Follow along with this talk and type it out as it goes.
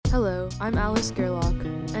Hello, I'm Alice Gerlach,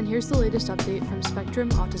 and here's the latest update from Spectrum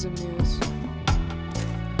Autism News.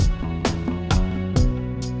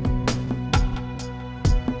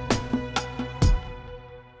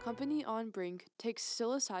 Company on brink takes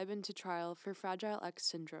psilocybin to trial for Fragile X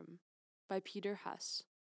syndrome by Peter Hess.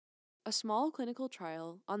 A small clinical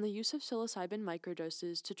trial on the use of psilocybin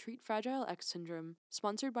microdoses to treat Fragile X syndrome,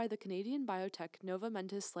 sponsored by the Canadian biotech Nova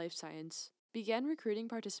Mentis Life Science, began recruiting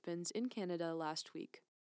participants in Canada last week.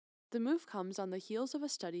 The move comes on the heels of a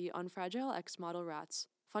study on Fragile X model rats,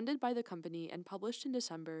 funded by the company and published in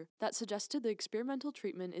December, that suggested the experimental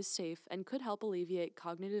treatment is safe and could help alleviate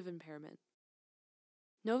cognitive impairment.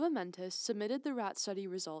 Nova Mentis submitted the rat study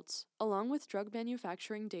results, along with drug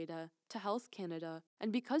manufacturing data, to Health Canada,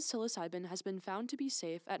 and because psilocybin has been found to be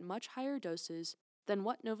safe at much higher doses than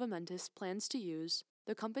what Nova Mentis plans to use,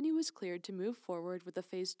 the company was cleared to move forward with a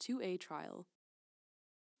Phase 2A trial.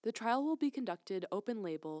 The trial will be conducted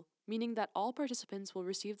open-label, meaning that all participants will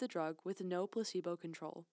receive the drug with no placebo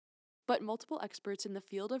control. But multiple experts in the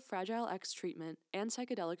field of Fragile X treatment and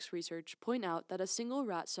psychedelics research point out that a single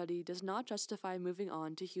rat study does not justify moving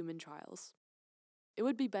on to human trials. It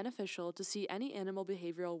would be beneficial to see any animal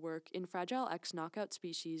behavioral work in Fragile X knockout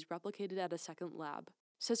species replicated at a second lab,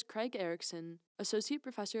 says Craig Erickson, Associate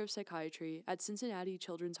Professor of Psychiatry at Cincinnati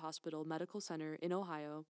Children's Hospital Medical Center in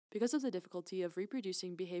Ohio, because of the difficulty of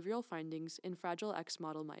reproducing behavioral findings in Fragile X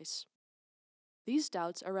model mice. These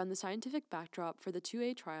doubts around the scientific backdrop for the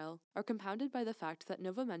 2A trial are compounded by the fact that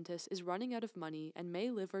Nova Mentis is running out of money and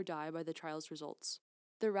may live or die by the trial's results.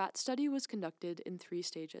 The rat study was conducted in 3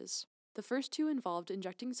 stages. The first 2 involved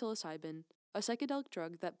injecting psilocybin, a psychedelic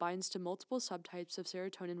drug that binds to multiple subtypes of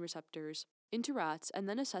serotonin receptors, into rats and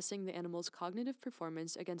then assessing the animal's cognitive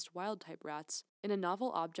performance against wild-type rats in a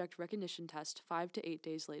novel object recognition test 5 to 8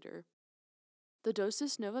 days later. The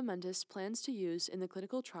doses Nova Mentis plans to use in the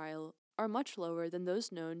clinical trial are much lower than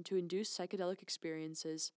those known to induce psychedelic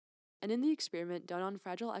experiences, and in the experiment done on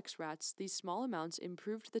Fragile X rats, these small amounts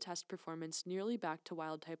improved the test performance nearly back to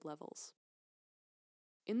wild-type levels.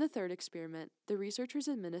 In the third experiment, the researchers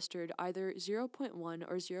administered either 0.1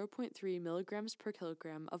 or 0.3 milligrams per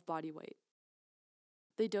kilogram of body weight.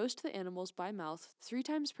 They dosed the animals by mouth 3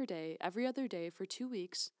 times per day, every other day for 2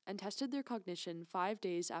 weeks, and tested their cognition 5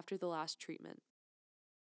 days after the last treatment.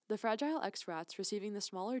 The Fragile X rats receiving the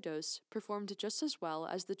smaller dose performed just as well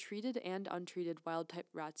as the treated and untreated wild-type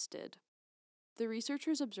rats did. The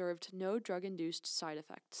researchers observed no drug-induced side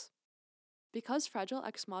effects. Because Fragile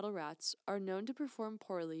X model rats are known to perform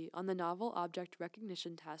poorly on the novel object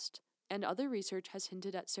recognition test, and other research has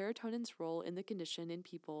hinted at serotonin's role in the condition in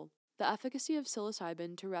people, the efficacy of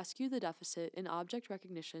psilocybin to rescue the deficit in object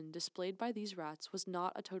recognition displayed by these rats was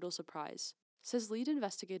not a total surprise, says lead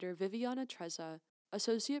investigator Viviana Trezza,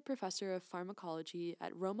 Associate Professor of Pharmacology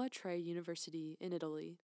at Roma Tre University in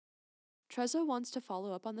Italy. Trezza wants to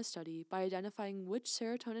follow up on the study by identifying which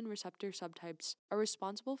serotonin receptor subtypes are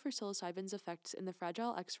responsible for psilocybin's effects in the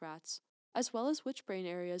Fragile X rats, as well as which brain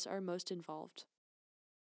areas are most involved.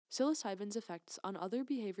 Psilocybin's effects on other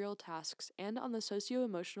behavioral tasks and on the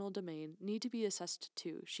socio-emotional domain need to be assessed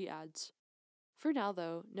too, she adds. For now,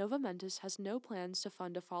 though, Nova Mentis has no plans to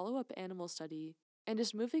fund a follow-up animal study and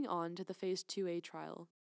is moving on to the Phase 2A trial.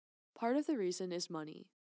 Part of the reason is money.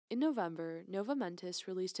 In November, Nova Mentis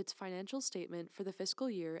released its financial statement for the fiscal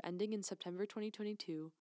year ending in September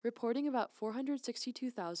 2022, reporting about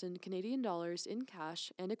 462,000 Canadian dollars in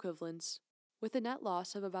cash and equivalents, with a net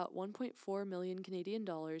loss of about 1.4 million Canadian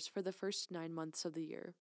dollars for the first 9 months of the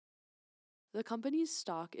year. The company's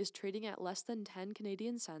stock is trading at less than 10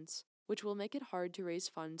 Canadian cents, which will make it hard to raise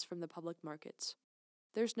funds from the public markets.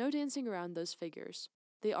 There's no dancing around those figures.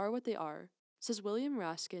 They are what they are, says William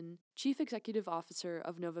Raskin, Chief Executive Officer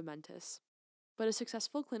of Nova Mentis. But a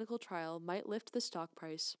successful clinical trial might lift the stock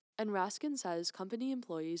price, and Raskin says company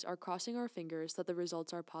employees are crossing our fingers that the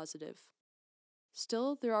results are positive.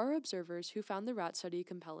 Still, there are observers who found the rat study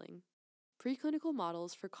compelling. Preclinical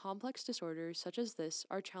models for complex disorders such as this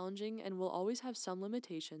are challenging and will always have some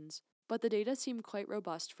limitations, but the data seem quite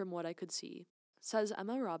robust from what I could see, says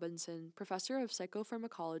Emma Robinson, Professor of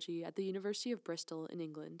Psychopharmacology at the University of Bristol in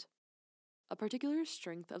England. A particular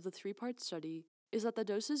strength of the 3-part study is that the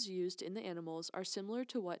doses used in the animals are similar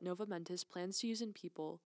to what Nova Mentis plans to use in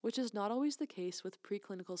people, which is not always the case with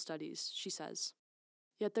preclinical studies, she says.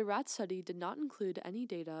 Yet the rat study did not include any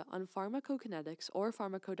data on pharmacokinetics or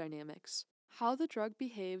pharmacodynamics, how the drug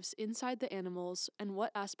behaves inside the animals, and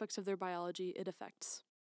what aspects of their biology it affects.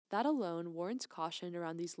 That alone warrants caution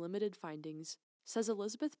around these limited findings, says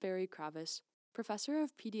Elizabeth Berry Kravis, Professor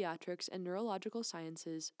of Pediatrics and Neurological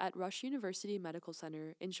Sciences at Rush University Medical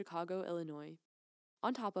Center in Chicago, Illinois.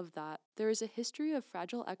 On top of that, there is a history of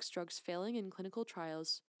Fragile X drugs failing in clinical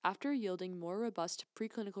trials after yielding more robust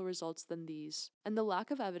preclinical results than these, and the lack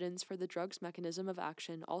of evidence for the drug's mechanism of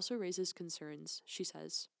action also raises concerns, she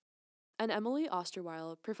says. And Emily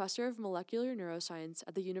Osterweil, professor of molecular neuroscience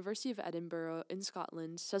at the University of Edinburgh in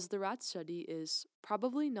Scotland, says the rat study is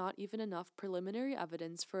probably not even enough preliminary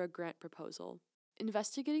evidence for a grant proposal.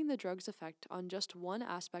 Investigating the drug's effect on just one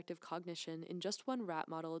aspect of cognition in just one rat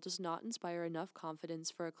model does not inspire enough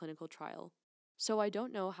confidence for a clinical trial. So I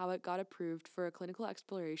don't know how it got approved for a clinical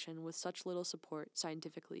exploration with such little support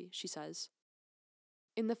scientifically, she says.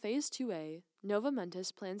 In the Phase 2A, Nova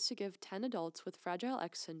Mentis plans to give 10 adults with Fragile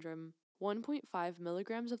X syndrome 1.5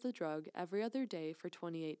 milligrams of the drug every other day for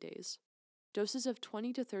 28 days. Doses of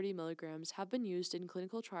 20 to 30 milligrams have been used in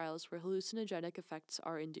clinical trials where hallucinogenic effects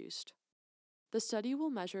are induced. The study will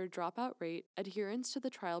measure dropout rate, adherence to the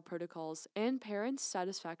trial protocols, and parents'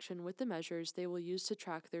 satisfaction with the measures they will use to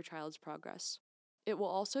track their child's progress. It will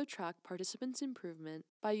also track participants' improvement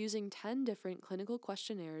by using 10 different clinical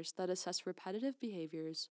questionnaires that assess repetitive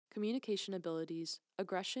behaviors, communication abilities,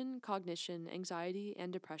 aggression, cognition, anxiety,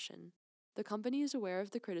 and depression. The company is aware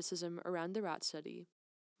of the criticism around the rat study.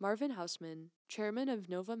 Marvin Hausman, chairman of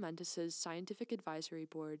Nova Mentis' scientific advisory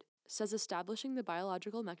board, says establishing the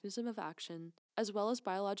biological mechanism of action, as well as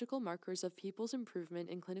biological markers of people's improvement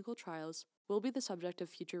in clinical trials, will be the subject of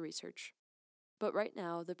future research. But right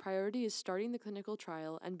now, the priority is starting the clinical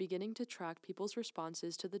trial and beginning to track people's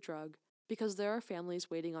responses to the drug because there are families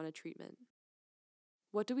waiting on a treatment.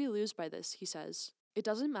 What do we lose by this, he says. It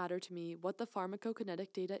doesn't matter to me what the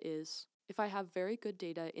pharmacokinetic data is if I have very good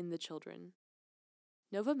data in the children.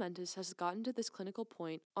 Nova Mentis has gotten to this clinical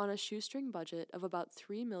point on a shoestring budget of about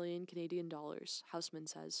 3 million Canadian dollars, Hausman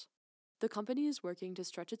says. The company is working to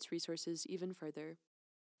stretch its resources even further.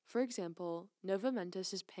 For example, Nova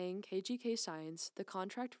Mentis is paying KGK Science, the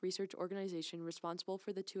contract research organization responsible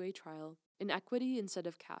for the 2A trial, in equity instead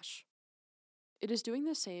of cash. It is doing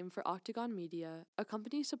the same for Octagon Media, a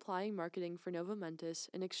company supplying marketing for Nova Mentis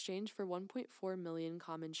in exchange for 1.4 million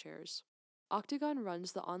common shares. Octagon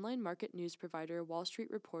runs the online market news provider Wall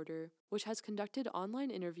Street Reporter, which has conducted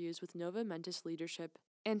online interviews with Nova Mentis leadership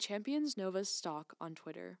and champions Nova's stock on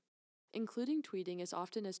Twitter, including tweeting as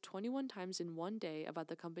often as 21 times in one day about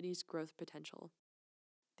the company's growth potential.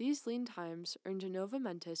 These lean times earned Nova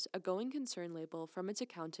Mentis a going concern label from its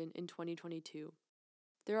accountant in 2022.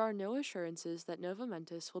 There are no assurances that Nova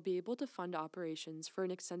Mentis will be able to fund operations for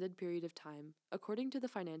an extended period of time, according to the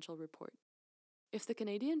financial report. If the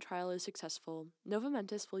Canadian trial is successful, Nova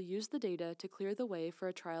Mentis will use the data to clear the way for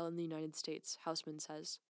a trial in the United States, Hausman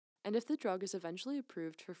says. And if the drug is eventually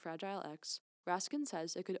approved for Fragile X, Raskin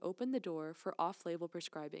says it could open the door for off-label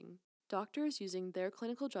prescribing, doctors using their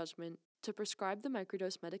clinical judgment to prescribe the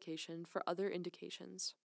microdose medication for other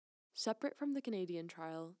indications. Separate from the Canadian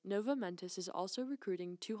trial, Nova Mentis is also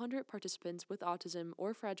recruiting 200 participants with autism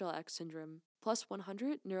or Fragile X syndrome, plus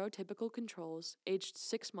 100 neurotypical controls aged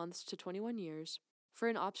 6 months to 21 years, for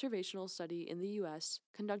an observational study in the U.S.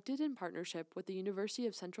 conducted in partnership with the University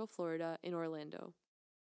of Central Florida in Orlando.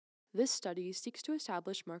 This study seeks to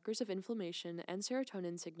establish markers of inflammation and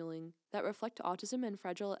serotonin signaling that reflect autism and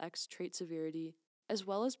Fragile X trait severity, as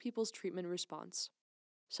well as people's treatment response.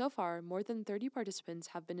 So far, more than 30 participants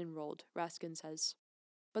have been enrolled, Raskin says.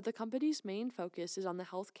 But the company's main focus is on the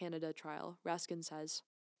Health Canada trial, Raskin says.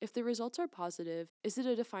 If the results are positive, is it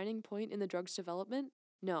a defining point in the drug's development?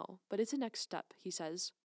 No, but it's a next step, he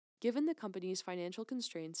says. Given the company's financial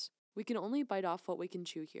constraints, we can only bite off what we can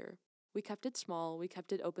chew here. We kept it small, we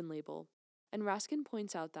kept it open label. And Raskin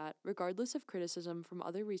points out that, regardless of criticism from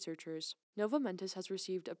other researchers, Nova Mentis has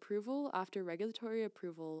received approval after regulatory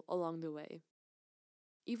approval along the way.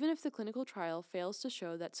 Even if the clinical trial fails to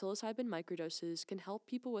show that psilocybin microdoses can help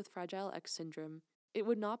people with Fragile X syndrome, it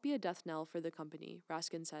would not be a death knell for the company,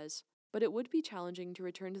 Raskin says, but it would be challenging to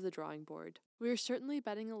return to the drawing board. We are certainly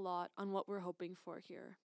betting a lot on what we're hoping for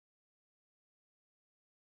here.